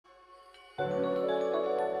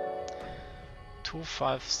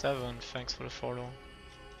257, thanks for the follow.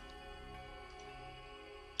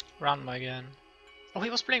 Run again. Oh, he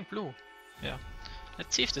was playing blue. Yeah.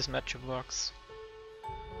 Let's see if this matchup works.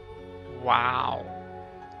 Wow.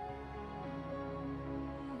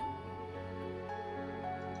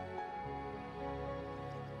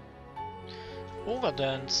 Ogre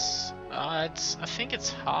Dance. I think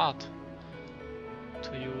it's hard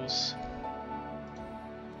to use.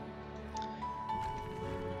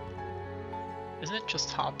 Isn't it just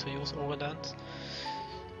hard to use Ogre Dance?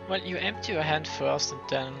 Well, you empty your hand first and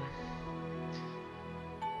then...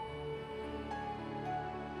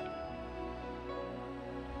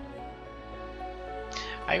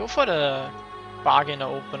 I go for the bargainer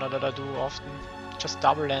opener that I do often. Just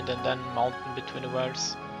double land and then mountain between the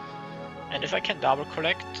wells. And if I can double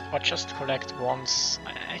collect or just collect once,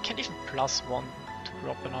 I can even plus one to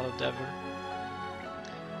drop another devil.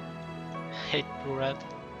 Hate blue red.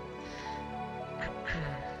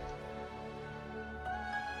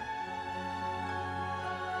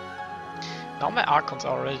 Now my Archons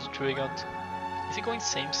are already triggered. Is he going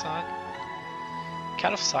same side?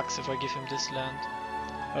 Kind of sucks if I give him this land.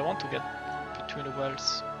 I want to get between the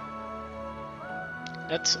wells.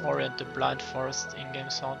 Let's orient the Blind Forest in-game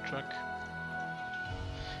soundtrack.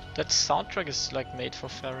 That soundtrack is like made for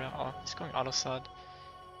Faeria. Oh, he's going other side.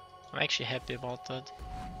 I'm actually happy about that.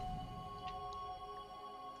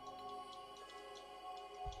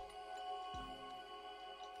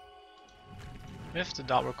 We have the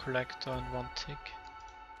double collector in one tick.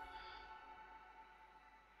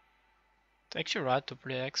 It's actually right to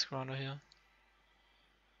play X-Grounder here.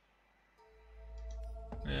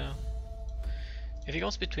 Yeah. If he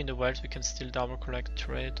goes between the wells, we can still double collect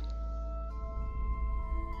trade.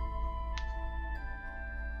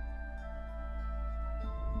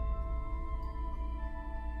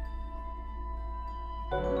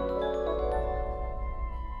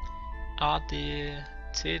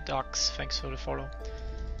 RDT Ducks, thanks for the follow.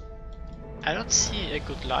 I don't see a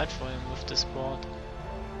good light for him with this board.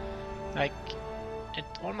 Like, it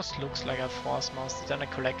almost looks like I have Force Master, then I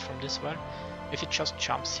collect from this well. If he just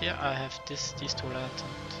jumps here, I have these two lands,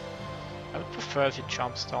 and I would prefer if he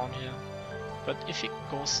jumps down here. But if he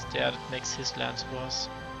goes there, that makes his lands worse.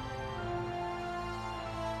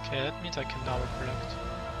 Okay, that means I can double collect.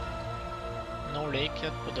 No lake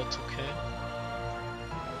yet, but that's okay.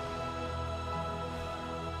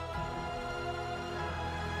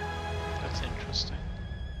 That's interesting.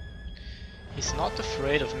 He's not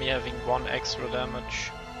afraid of me having 1 extra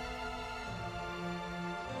damage.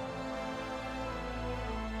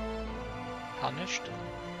 Punished?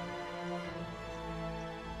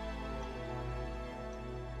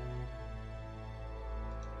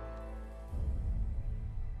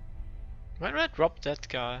 Where did I drop that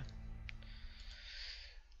guy?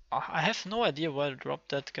 I have no idea where to drop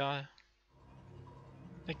that guy.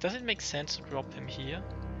 Like, does it make sense to drop him here?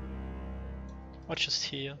 Or just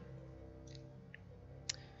here?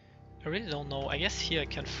 I really don't know. I guess here I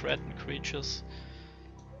can threaten creatures.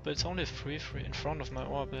 But it's only 3/3 in front of my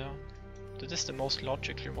orb, yeah. That is the most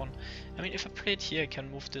logical one. I mean, if I play it here, I can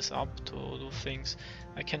move this up to do things.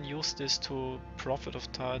 I can use this to profit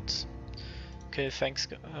of tides. Okay, thanks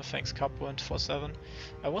Capo and 47.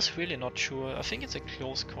 I was really not sure. I think it's a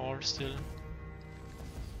close call still.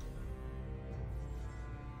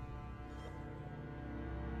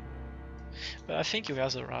 But I think you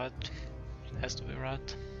guys are right. It has to be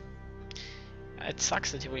right. It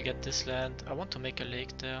sucks that he will get this land. I want to make a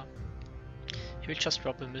lake there. He will just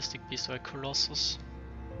drop a Mystic Beast or a Colossus.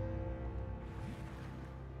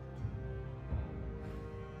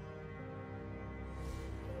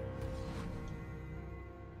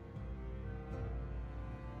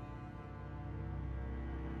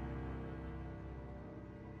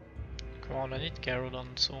 Come on, I need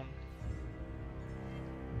Garrodon soon.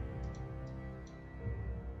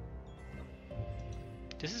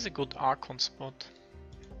 This is a good Archon spot.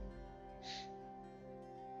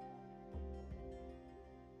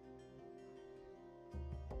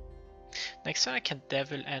 Next time I can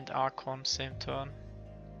Devil and Archon same turn.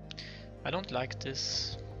 I don't like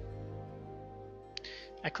this.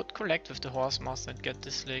 I could collect with the Horse Master and get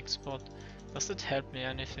this lake spot. Does that help me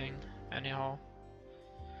anything? Anyhow?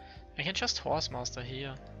 I can just Horse Master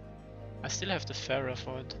here. I still have the Faeria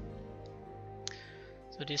for it.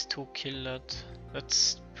 So these two kill that.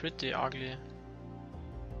 That's pretty ugly.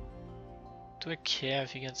 Do I care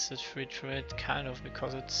if he gets that free trade? Kind of,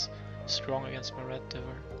 because it's strong against my Red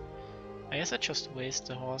Devil. I guess I just waste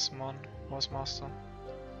the Horse Master.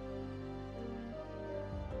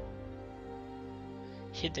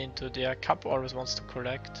 Hit into there. Cup always wants to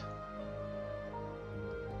collect.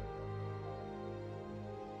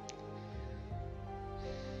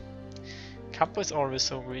 Capo is always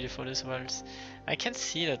so greedy for these wells. I can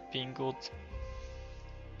see that being good.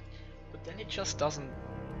 But then it just doesn't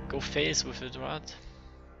go phase with it, right?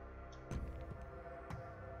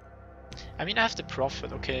 I mean, I have the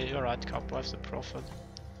profit. Okay, you're right, Capo, I have the profit.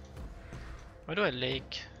 Where do I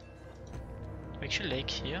lake? Do I actually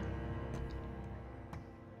lake here?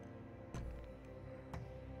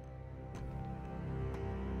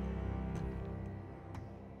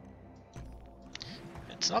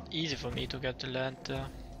 It's not easy for me to get the land there.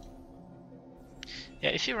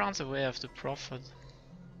 Yeah, if he runs away I have the profit.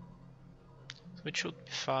 Which should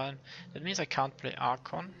be fine. That means I can't play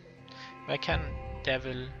Archon. But I can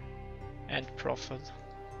Devil and Prophet.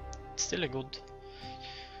 It's still a good.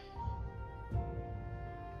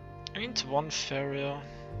 I mean, it's one Faeria.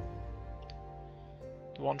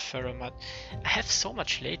 One Faeria might. I have so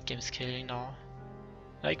much late game scaling now.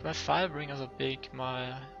 Like my Firebringers are big,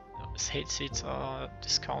 my hate seeds are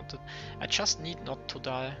discounted. I just need not to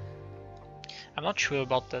die. I'm not sure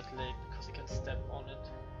about that late because he can step on it.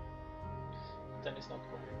 Then he's not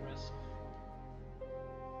going aggressive.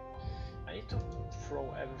 I need to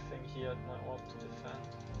throw everything here at my orb to defend.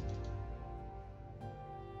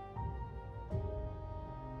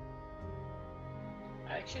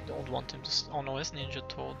 I actually don't want him to. Oh no, it's Ninja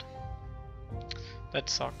Toad. That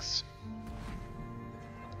sucks.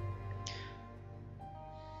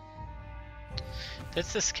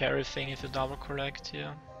 That's the scary thing if you double collect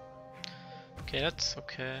here. Okay, that's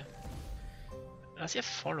okay. Does he have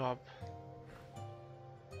follow up?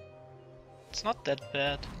 It's not that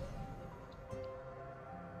bad.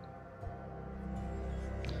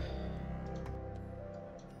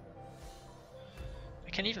 I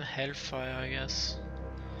can even Hellfire, I guess.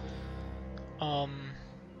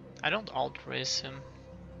 I don't outrace him.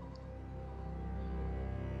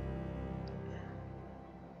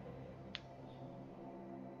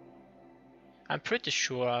 I'm pretty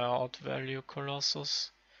sure I outvalue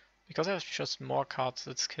Colossus because I have just more cards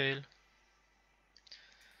at scale.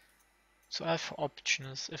 So I have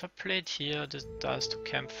options. If I played here, this dies to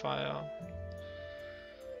Campfire.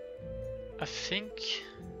 I think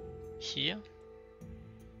here.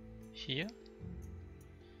 Here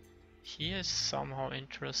is somehow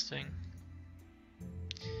interesting.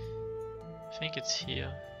 I think it's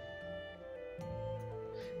here.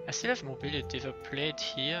 I still have mobility. If I played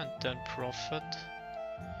here and then profit.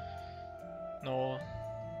 No.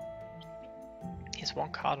 He's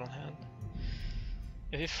one card on hand.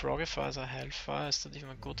 If he Frogifies a Hellfire, is that even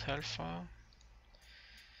a good Hellfire?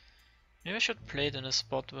 Maybe I should play it in a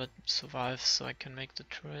spot where it survives so I can make the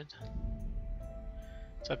trade.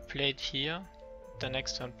 So I played here, the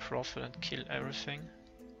next turn profit and kill everything.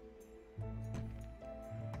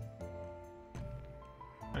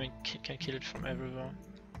 I mean, can kill it from everywhere.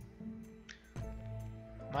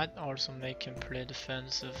 Might also make him play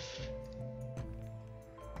defensive.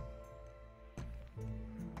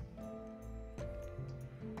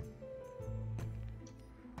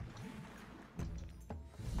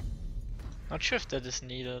 Not sure if that is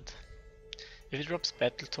needed. If he drops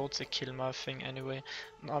Battletoads, I kill my thing anyway.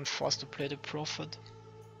 Now I'm forced to play the Prophet.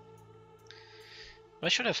 I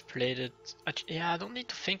should have played it. Yeah, I don't need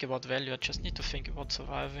to think about value, I just need to think about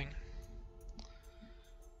surviving.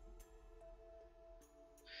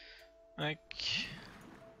 Like...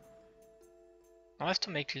 now I have to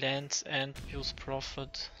make lands and use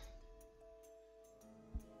Prophet.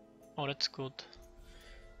 Oh, that's good.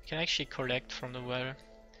 I can actually collect from the well.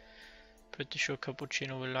 Pretty sure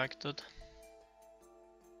Cappuccino will like that.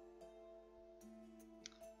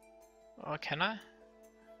 Oh, can I?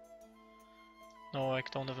 No, I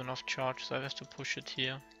don't have enough charge, so I have to push it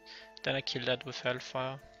here. Then I kill that with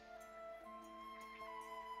Hellfire.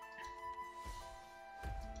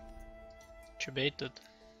 Debated.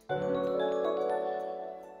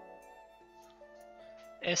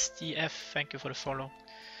 SDF, thank you for the follow.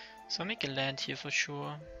 So I make a land here for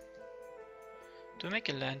sure. Do I make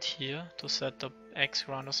a land here to set up X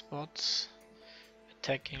runner spots?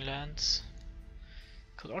 Attacking lands.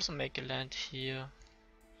 Could also make a land here.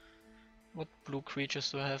 What blue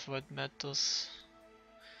creatures do I have where it matters?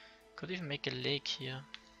 Could even make a lake here.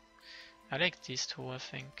 I like these two, I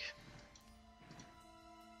think.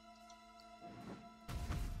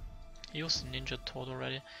 He used Ninja Toad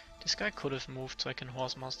already. This guy could have moved so I can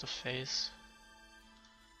Horsemaster face.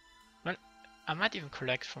 Well, I might even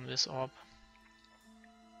collect from this orb.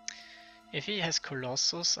 If he has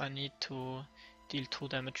Colossus, I need to deal 2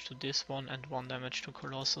 damage to this one and 1 damage to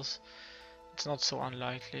Colossus. It's not so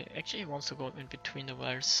unlikely. Actually, he wants to go in between the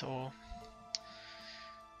wells, so...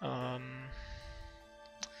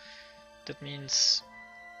 that means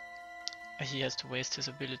He has to waste his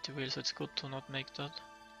ability wheel, so it's good to not make that.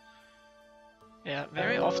 Yeah,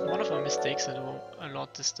 very often one of my mistakes I do a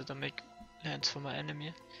lot is that I make lands for my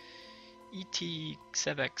enemy. E.T.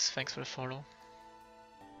 Xebex, thanks for the follow.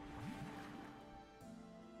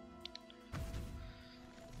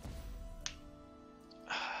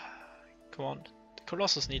 Come on, the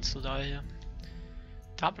Colossus needs to die here.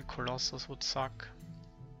 Double Colossus would suck.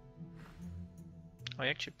 I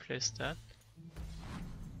actually placed that.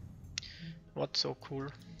 What's so cool?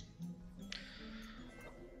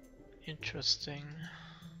 Interesting.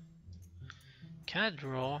 Can I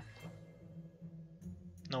draw?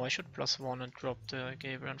 No, I should +1 and drop the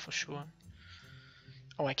Gabriel for sure.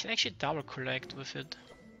 Oh, I can actually double collect with it.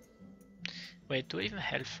 Wait, do I even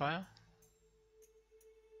Hellfire?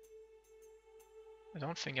 I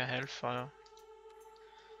don't think I Hellfire.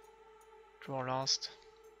 Draw last.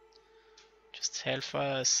 Just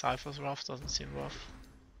Hellfire as Cypher's Wrath doesn't seem worth.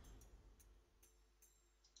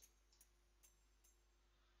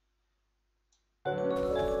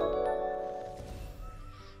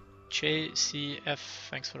 JCF,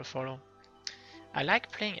 thanks for the follow. I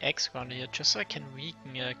like playing X-Ground here just so I can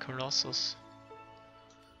weaken Colossus.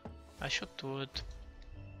 I should do it.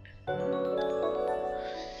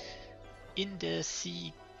 In the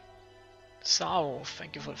sea. So,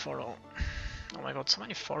 thank you for the follow. Oh my god, so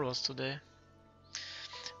many followers today.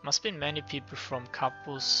 Must be many people from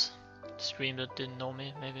Campus stream that didn't know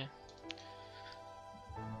me, maybe.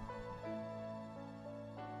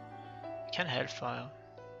 Can Hellfire.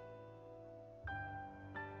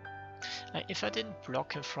 If I didn't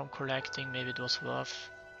block him from collecting, maybe it was worth.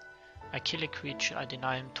 I kill a creature, I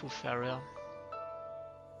deny him 2 Faeria.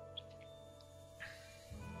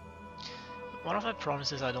 One of my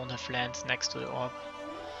problems is I don't have lands next to the orb.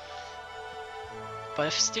 But I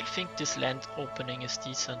still think this land opening is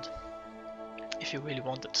decent. If you really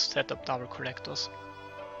wanted to set up double collectors.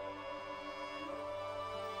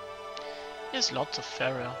 There's lots of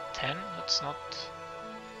Faeria. 10? That's not...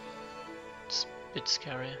 It's a bit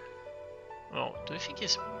scary. Oh, do you think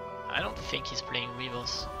he's... I don't think he's playing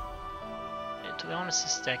Weavers. Yeah, to be honest,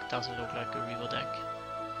 his deck doesn't look like a Weaver deck.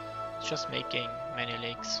 It's just making many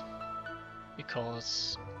lakes.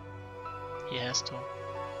 Because he has to.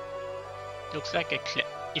 Looks like a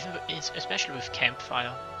even especially with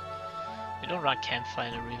Campfire. You don't run Campfire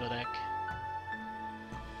in a Reaver deck.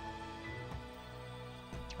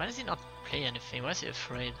 Why does he not play anything? Why is he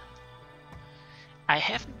afraid? I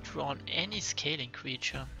haven't drawn any scaling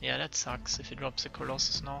creature. Yeah, that sucks if he drops a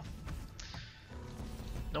Colossus now.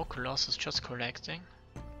 No Colossus, just collecting.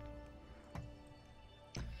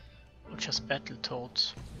 Or just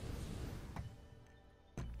Battletoads.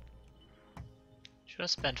 Should I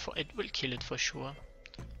spend for it? Will kill it for sure.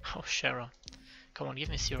 Oh, Shara. Come on, give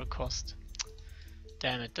me 0 cost.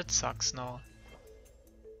 Damn it, that sucks now.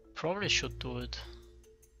 Probably should do it.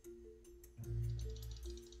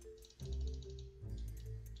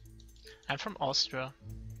 I'm from Austria.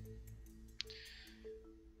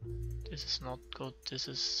 This is not good. This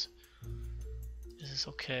is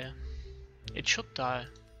okay. It should die.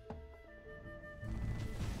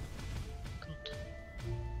 Good.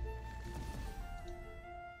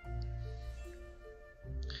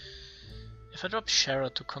 If I drop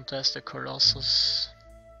Shara to contest the Colossus,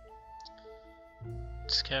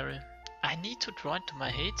 it's scary. I need to draw into my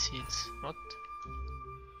hate seeds. What?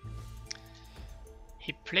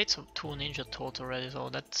 He played some 2 Ninja Toad already, so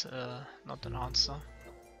that's not an answer.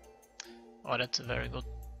 Oh, that's a very good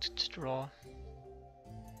draw.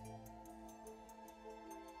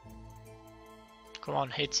 Come on,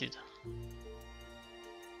 hate seed.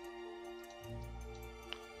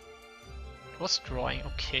 It was drawing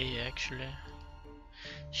okay actually.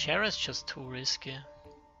 Shara is just too risky.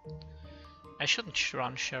 I shouldn't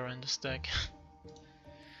run Shara in this deck.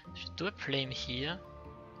 Do I play him here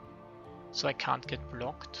so I can't get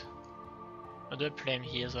blocked? Or do I play him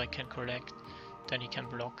here so I can collect, then he can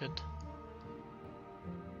block it?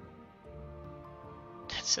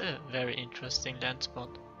 That's a very interesting land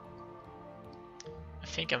spot. I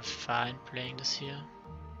think I'm fine playing this here.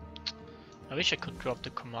 I wish I could drop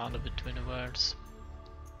the commander between the worlds.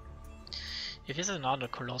 If there's another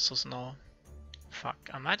Colossus now, fuck,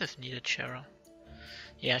 I might have needed Shara.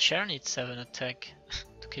 Yeah, Shara needs 7 attack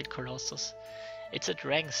to kill Colossus. It's a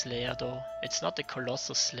Dragon Slayer though, it's not a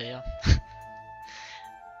Colossus Slayer.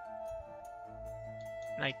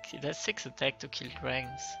 Like, it has 6 attack to kill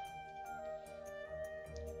dragons.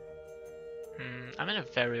 I'm in a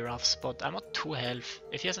very rough spot. I'm on 2 health.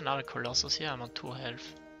 If he has another Colossus here, I'm on 2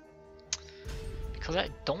 health. Because I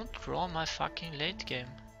don't draw my fucking late game.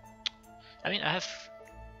 I mean, I have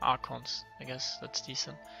Archons, I guess that's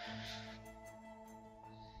decent.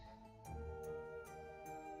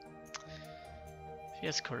 he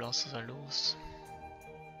has Colossus, I lose.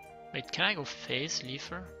 Wait, can I go face,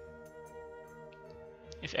 Leafer?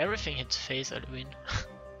 If everything hits face, I'll win.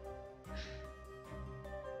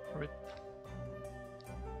 Rip.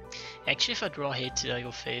 Actually, if I draw Hatred, I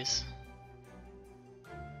go face.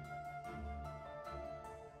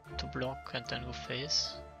 To block and then go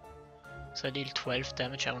face. So I deal 12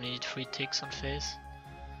 damage, I only need 3 ticks on face.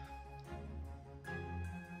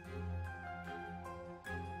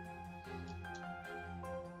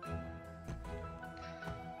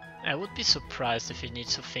 I would be surprised if he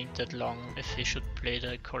needs to think that long if he should play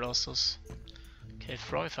the Colossus. Okay,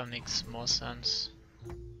 Frogify makes more sense.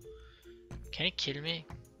 Can he kill me?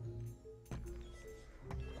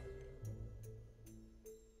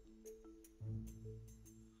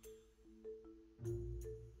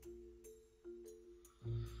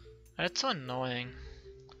 That's so annoying.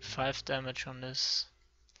 5 damage on this.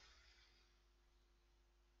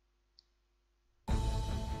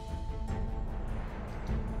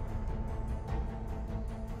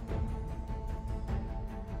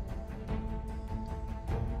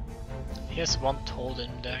 He has one Toad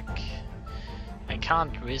in deck. I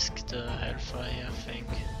can't risk the Hellfire, I think.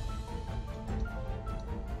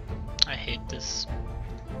 I hate this.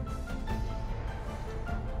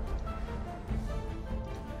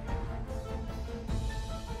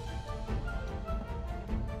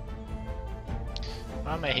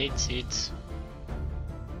 I hate seeds.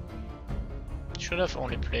 Should have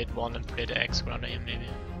only played one and played the X Runner here maybe.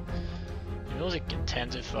 The music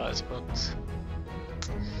intensifies, but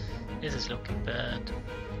this is looking bad.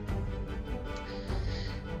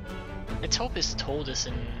 Let's hope his Toad is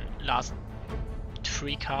in last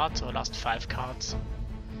 3 cards or last 5 cards.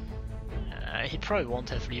 He probably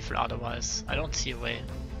won't have lethal otherwise. I don't see a way.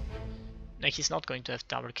 Like, he's not going to have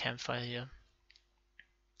double Campfire here.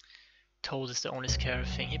 Toad is the only scary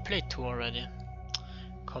thing. He played 2 already.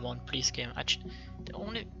 Come on, please game.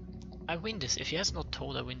 I win this. If he has no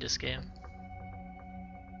Toad, I win this game.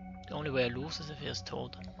 The only way I lose is if he has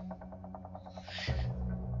Toad.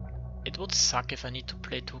 It would suck if I need to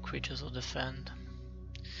play 2 creatures or defend.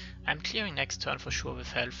 I'm clearing next turn for sure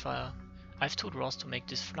with Hellfire. I have 2 draws to make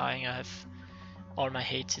this flying. I have all my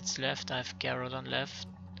hate hits left. I have Garrodon left.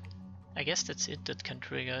 I guess that's it that can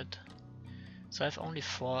trigger it. So I have only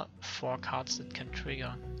four cards that can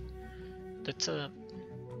trigger. That's a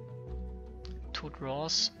 2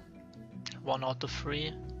 draws, 1 out of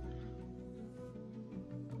 3.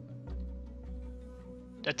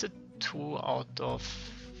 That's a 2 out of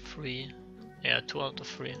 3. Yeah, 2 out of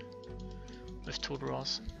 3 with 2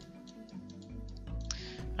 draws.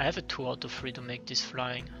 I have a 2 out of 3 to make this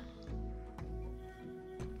flying.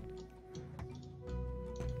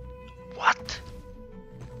 What?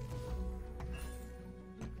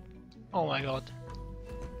 Oh my god.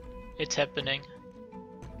 It's happening.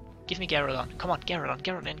 Give me Garrodon. Come on, Garrodon.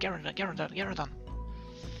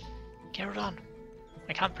 Garrodon.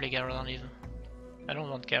 I can't play Garrodon even. I don't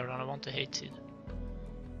want Garrodon, I want the Hate Seed.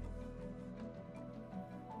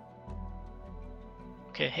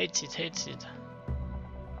 Okay, Hate Seed.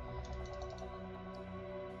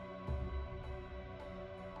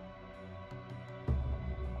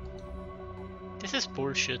 This is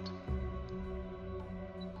bullshit.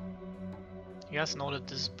 You guys know that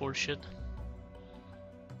this is bullshit.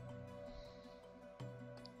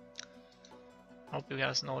 I hope you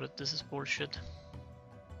guys know that this is bullshit.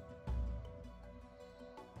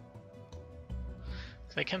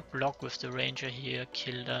 So I can block with the ranger here,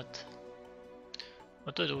 kill that.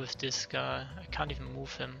 What do I do with this guy? I can't even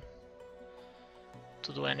move him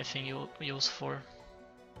to do anything useful.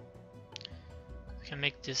 I can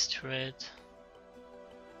make this trade.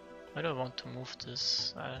 Why do I want to move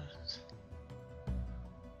this?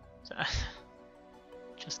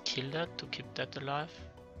 Just kill that to keep that alive.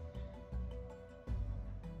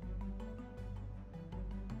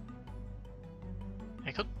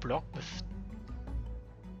 I could block with...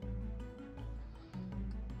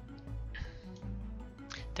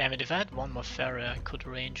 Damn it, if I had one more Faeria I could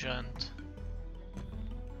range and...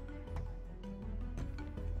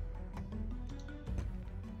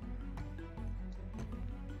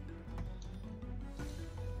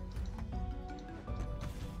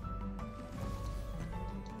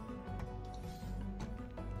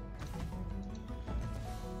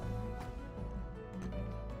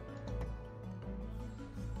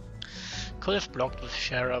 Could have blocked with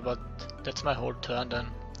Shara, but that's my whole turn then.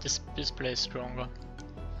 This play is stronger.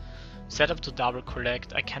 Set up to double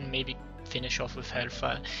collect. I can maybe finish off with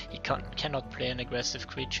Hellfire. He cannot play an aggressive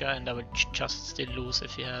creature, and I will just still lose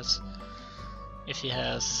if he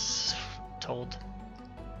has Toad.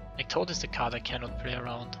 Like, Toad is the card I cannot play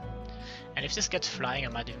around. And if this gets flying, I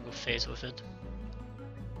might even go face with it.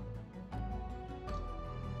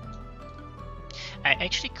 I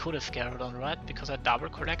actually could have Gyarados, right? Because I double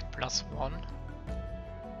collect +1.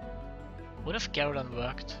 Would have Gyarados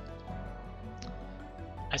worked?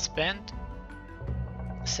 I spent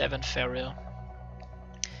 7 Faeria.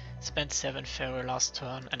 Spent 7 Faeria last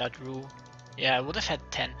turn and I drew. Yeah, I would have had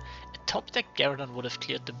 10. A top deck Gyarados would have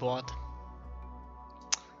cleared the board.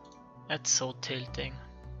 That's so tilting.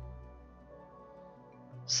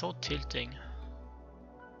 So tilting.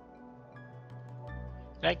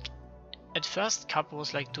 Like, at first Cup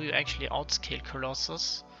was like, do you actually outscale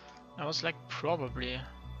Colossus? I was like, probably.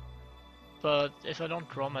 But if I don't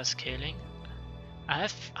draw my scaling, I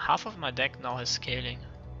have half of my deck now has scaling.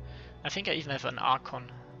 I think I even have an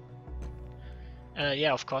Archon.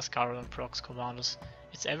 Yeah, of course, Gyarados procs commanders.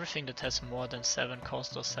 It's everything that has more than 7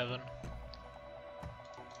 cost or 7.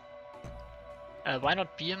 Why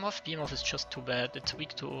not Behemoth? Behemoth is just too bad. It's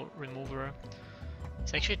weak to remover.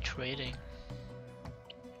 It's actually trading.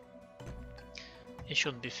 He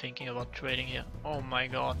shouldn't be thinking about trading here. Oh my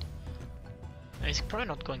god. He's probably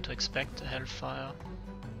not going to expect a Hellfire.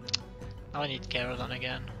 Now I need Gyarados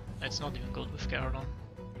again. It's not even good with Gyarados.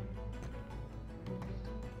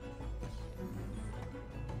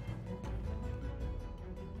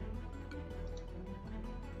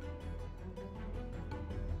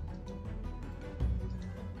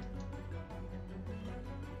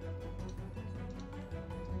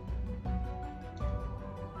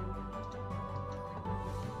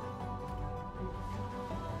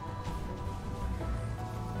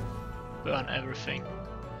 Burn everything.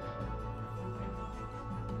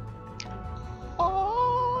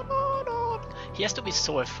 Oh, no, no. He has to be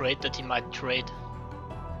so afraid that he might trade.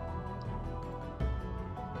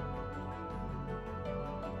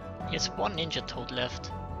 He has 1 Ninja Toad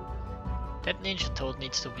left. That Ninja Toad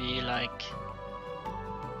needs to be like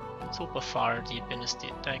super far deep in his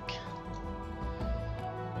deck.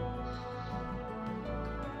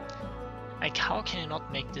 Like, how can you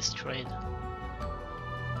not make this trade?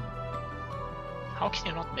 How can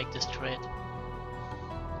you not make this trade?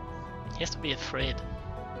 He has to be afraid.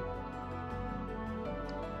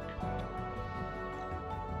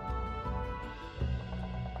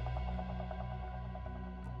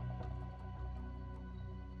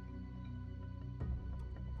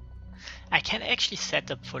 I can actually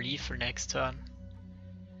set up for Lethal next turn.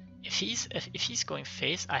 If he's going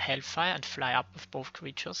face, I Hellfire and fly up with both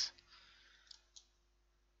creatures.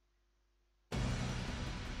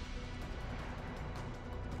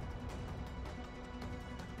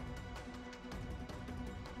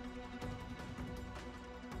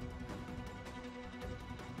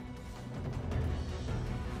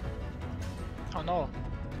 Oh no,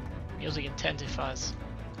 music intensifies.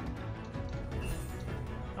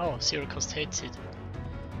 Oh, 0 cost hates it.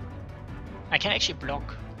 I can actually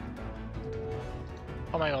block.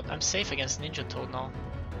 Oh my god, I'm safe against Ninja Toad now.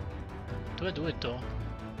 Do I do it though?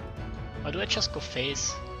 Or do I just go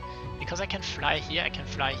face? Because I can fly here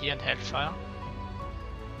and Hellfire.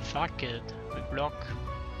 Fuck it, we block.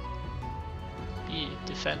 Be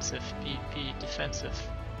defensive, be defensive.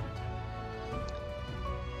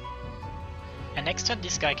 And next turn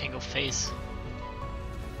this guy can go face.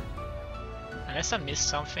 Unless I missed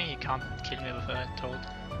something, he can't kill me with a Toad.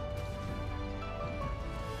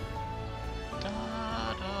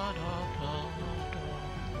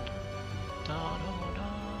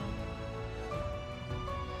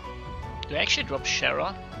 Do I actually drop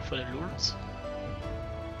Shara for the lures?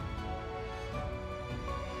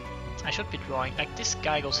 I should be drawing. Like, this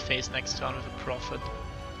guy goes face next turn with a Prophet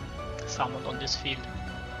summoned on this field.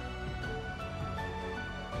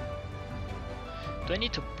 Do I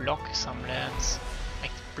need to block some lands?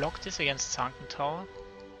 Like, block this against Sunken Tower?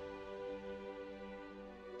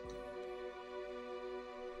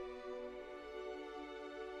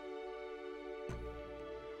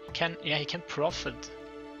 He can Prophet.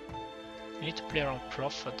 I need to play around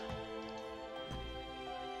Prophet.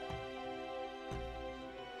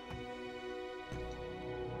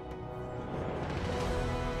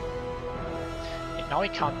 Now he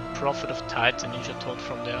can't Prophet of Tides and Ninja Toad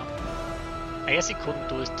from there. I guess he couldn't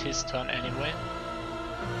do it his turn anyway.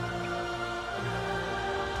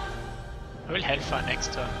 I will Hellfire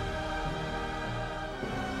next turn.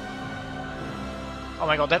 Oh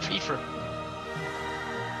my god, that's Ether.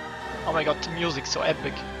 Oh my god, the music's so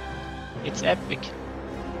epic. It's epic.